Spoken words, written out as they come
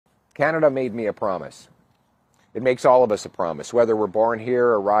Canada made me a promise. It makes all of us a promise, whether we're born here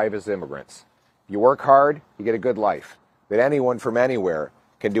or arrive as immigrants. If you work hard, you get a good life. That anyone from anywhere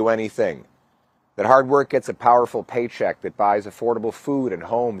can do anything. That hard work gets a powerful paycheck that buys affordable food and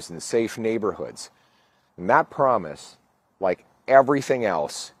homes in safe neighborhoods. And that promise, like everything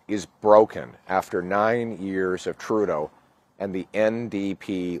else, is broken after 9 years of Trudeau and the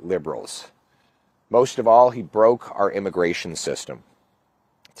NDP Liberals. Most of all, he broke our immigration system.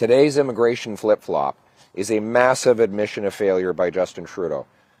 Today's immigration flip-flop is a massive admission of failure by Justin Trudeau,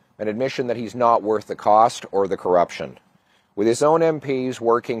 an admission that he's not worth the cost or the corruption. With his own MPs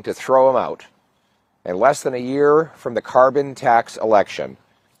working to throw him out, and less than a year from the carbon tax election,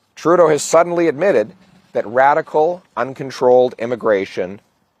 Trudeau has suddenly admitted that radical, uncontrolled immigration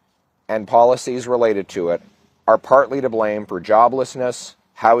and policies related to it are partly to blame for joblessness,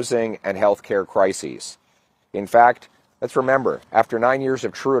 housing, and healthcare crises. In fact, let's remember, after 9 years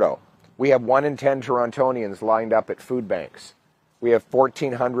of Trudeau, we have 1 in 10 Torontonians lined up at food banks. We have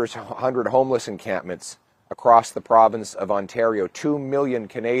 1,400 homeless encampments across the province of Ontario. 2 million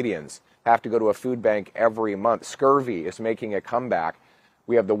Canadians have to go to a food bank every month. Scurvy is making a comeback.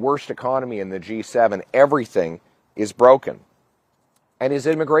 We have the worst economy in the G7. Everything is broken. And his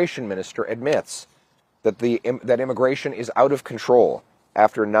immigration minister admits that that immigration is out of control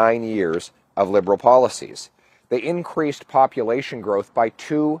after 9 years of Liberal policies. They increased population growth by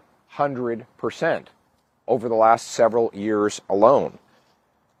 200% over the last several years alone.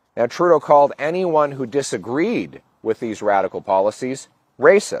 Now, Trudeau called anyone who disagreed with these radical policies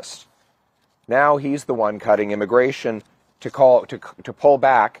racist. Now he's the one cutting immigration to pull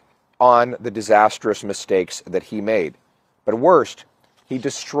back on the disastrous mistakes that he made. But worst, he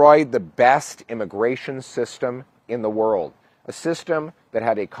destroyed the best immigration system in the world, a system that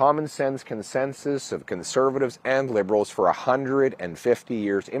had a common sense consensus of conservatives and liberals for 150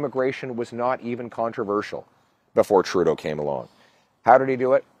 years. Immigration was not even controversial before Trudeau came along. How did he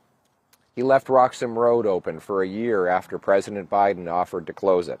do it? He left Roxham Road open for a year after President Biden offered to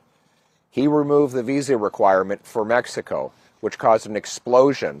close it. He removed the visa requirement for Mexico, which caused an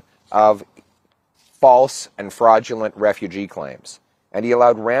explosion of false and fraudulent refugee claims. And he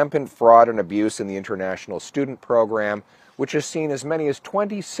allowed rampant fraud and abuse in the international student program, which has seen as many as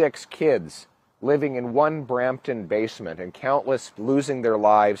 26 kids living in one Brampton basement and countless losing their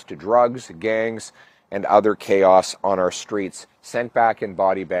lives to drugs, gangs, and other chaos on our streets, sent back in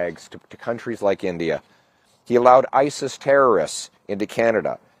body bags to countries like India. He allowed ISIS terrorists into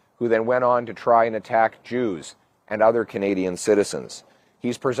Canada, who then went on to try and attack Jews and other Canadian citizens.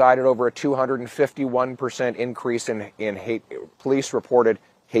 He's presided over a 251% increase in police-reported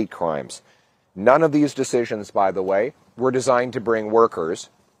hate crimes. None of these decisions, by the way, were designed to bring workers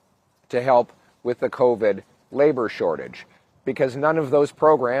to help with the COVID labor shortage, because none of those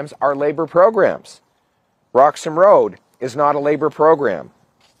programs are labor programs. Roxham Road is not a labor program.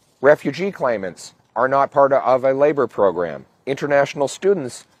 Refugee claimants are not part of a labor program. International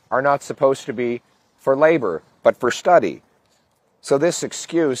students are not supposed to be for labor, but for study. So this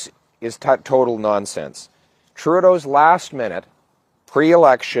excuse is total nonsense. Trudeau's last-minute,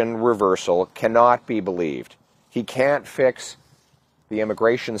 pre-election reversal cannot be believed. He can't fix the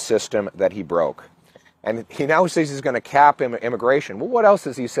immigration system that he broke. And he now says he's going to cap immigration. Well, what else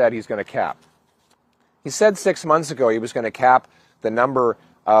has he said he's going to cap? He said 6 months ago he was going to cap the number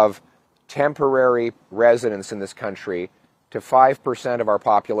of temporary residents in this country to 5% of our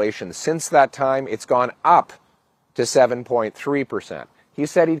population. Since that time, it's gone up to 7.3%. He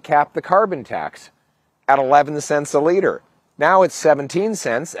said he'd cap the carbon tax at 11 cents a litre. Now it's 17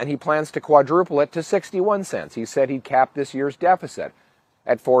 cents, and he plans to quadruple it to 61 cents. He said he'd cap this year's deficit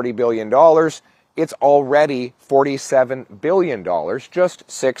at $40 billion. It's already $47 billion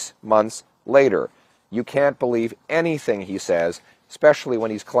just 6 months later. You can't believe anything he says, especially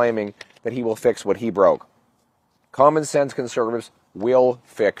when he's claiming that he will fix what he broke. Common sense conservatives will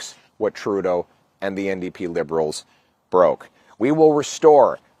fix what Trudeau and the NDP Liberals broke. We will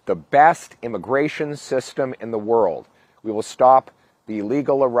restore the best immigration system in the world. We will stop the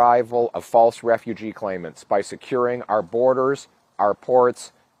illegal arrival of false refugee claimants by securing our borders, our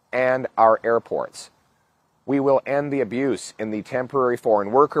ports, and our airports. We will end the abuse in the temporary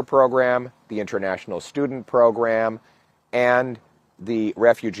foreign worker program, the international student program, and the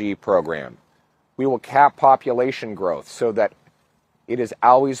refugee program. We will cap population growth so that it is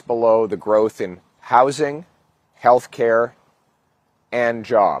always below the growth in housing, healthcare, and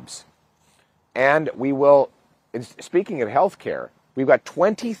jobs. And we will, speaking of healthcare, we've got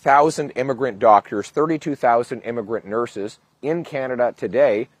 20,000 immigrant doctors, 32,000 immigrant nurses in Canada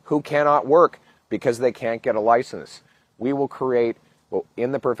today who cannot work because they can't get a license. We will create Well,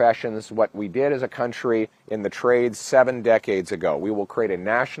 in the professions, what we did as a country in the trades 7 decades ago. We will create a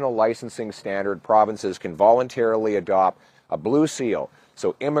national licensing standard. Provinces can voluntarily adopt a blue seal,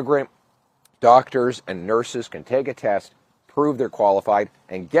 so immigrant doctors and nurses can take a test, prove they're qualified,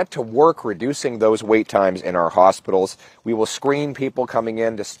 and get to work reducing those wait times in our hospitals. We will screen people coming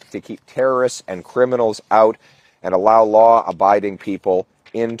in to keep terrorists and criminals out and allow law-abiding people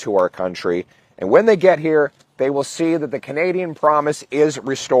into our country. And when they get here, they will see that the Canadian promise is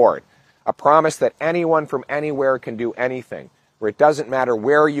restored. A promise that anyone from anywhere can do anything, where it doesn't matter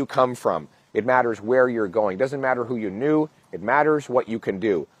where you come from, it matters where you're going. It doesn't matter who you knew, it matters what you can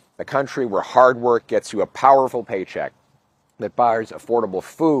do. A country where hard work gets you a powerful paycheck, that buys affordable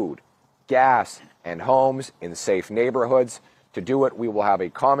food, gas, and homes in safe neighborhoods. To do it, we will have a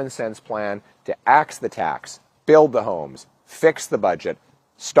common sense plan to axe the tax, build the homes, fix the budget,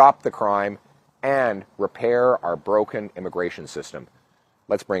 stop the crime, and repair our broken immigration system.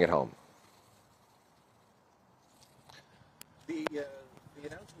 Let's bring it home. The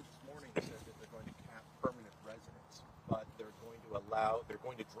announcement this morning said that they're going to cap permanent residents, but they're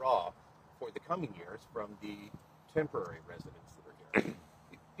going to draw for the coming years from the temporary residents that are here.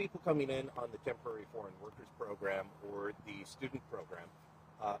 People coming in on the temporary foreign workers program or the student program,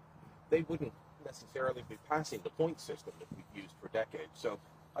 they wouldn't necessarily be passing the point system that we've used for decades. So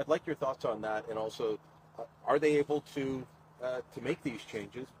I'd like your thoughts on that, and also, are they able to make these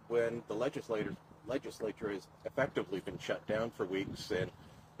changes when the legislature has effectively been shut down for weeks and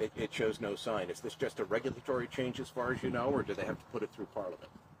it shows no sign? Is this just a regulatory change as far as you know, or do they have to put it through Parliament?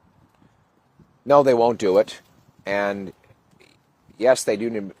 No, they won't do it. And yes, they do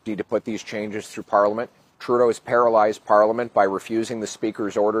need to put these changes through Parliament. Trudeau has paralyzed Parliament by refusing the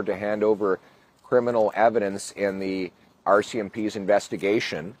Speaker's order to hand over criminal evidence in the RCMP's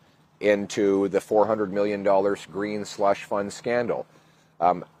investigation into the $400 million green slush fund scandal.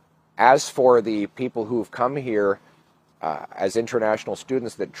 As for the people who've come here as international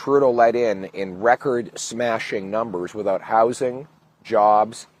students that Trudeau let in record-smashing numbers without housing,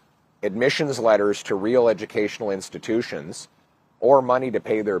 jobs, admissions letters to real educational institutions, or money to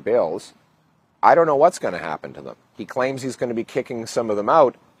pay their bills, I don't know what's going to happen to them. He claims he's going to be kicking some of them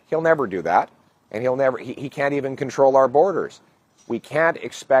out. He'll never do that. And he can't even control our borders. We can't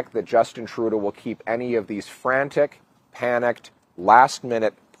expect that Justin Trudeau will keep any of these frantic, panicked,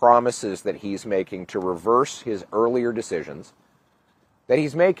 last-minute promises that he's making to reverse his earlier decisions, that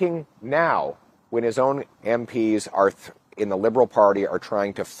he's making now when his own MPs are in the Liberal Party are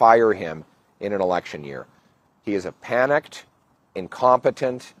trying to fire him in an election year. He is a panicked,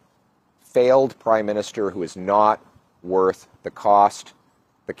 incompetent, failed prime minister who is not worth the cost,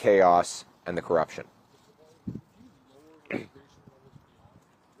 the chaos, and the corruption.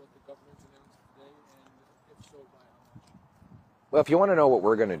 Well, if you want to know what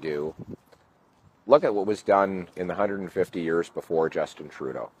we're going to do, look at what was done in the 150 years before Justin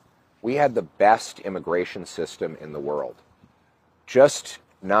Trudeau. We had the best immigration system in the world. Just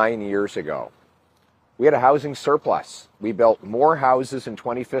 9 years ago, we had a housing surplus. We built more houses in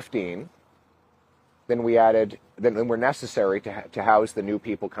 2015 than were necessary to house the new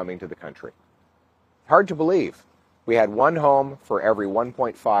people coming to the country. Hard to believe. We had one home for every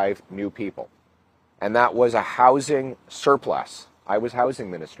 1.5 new people. And that was a housing surplus. I was housing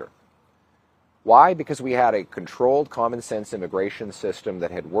minister. Why? Because we had a controlled, common sense immigration system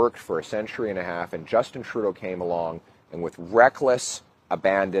that had worked for a century and a half, and Justin Trudeau came along and with reckless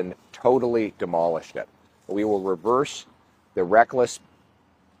abandon totally demolished it. We will reverse the reckless,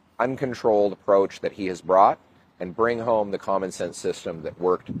 uncontrolled approach that he has brought and bring home the common sense system that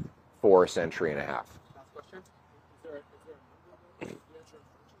worked for a century and a half. Last question. Is there a number though? Is there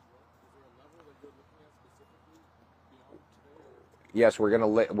a level that you're looking at specifically beyond today? Yes, we're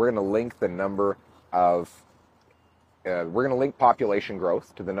going to link the number of we're going to link population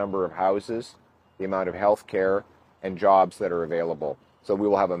growth to the number of houses, the amount of health care, and jobs that are available. So we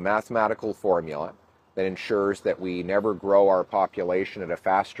will have a mathematical formula that ensures that we never grow our population at a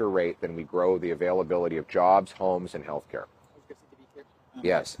faster rate than we grow the availability of jobs, homes, and health care.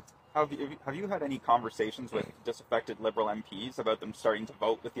 Yes. Have you had any conversations with disaffected Liberal MPs about them starting to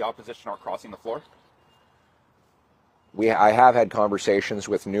vote with the opposition or crossing the floor? I have had conversations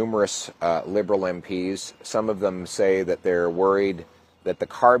with numerous Liberal MPs. Some of them say that they're worried that the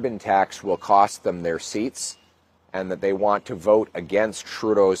carbon tax will cost them their seats and that they want to vote against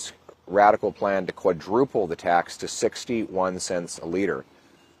Trudeau's radical plan to quadruple the tax to 61 cents a litre.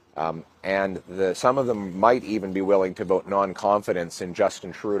 And some of them might even be willing to vote non-confidence in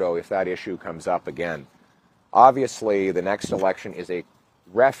Justin Trudeau if that issue comes up again. Obviously, the next election is a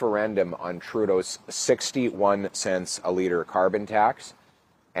referendum on Trudeau's 61 cents a litre carbon tax,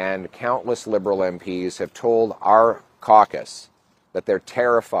 and countless Liberal MPs have told our caucus that they're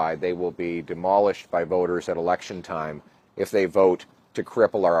terrified they will be demolished by voters at election time if they vote to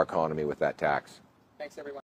cripple our economy with that tax. Thanks, everyone.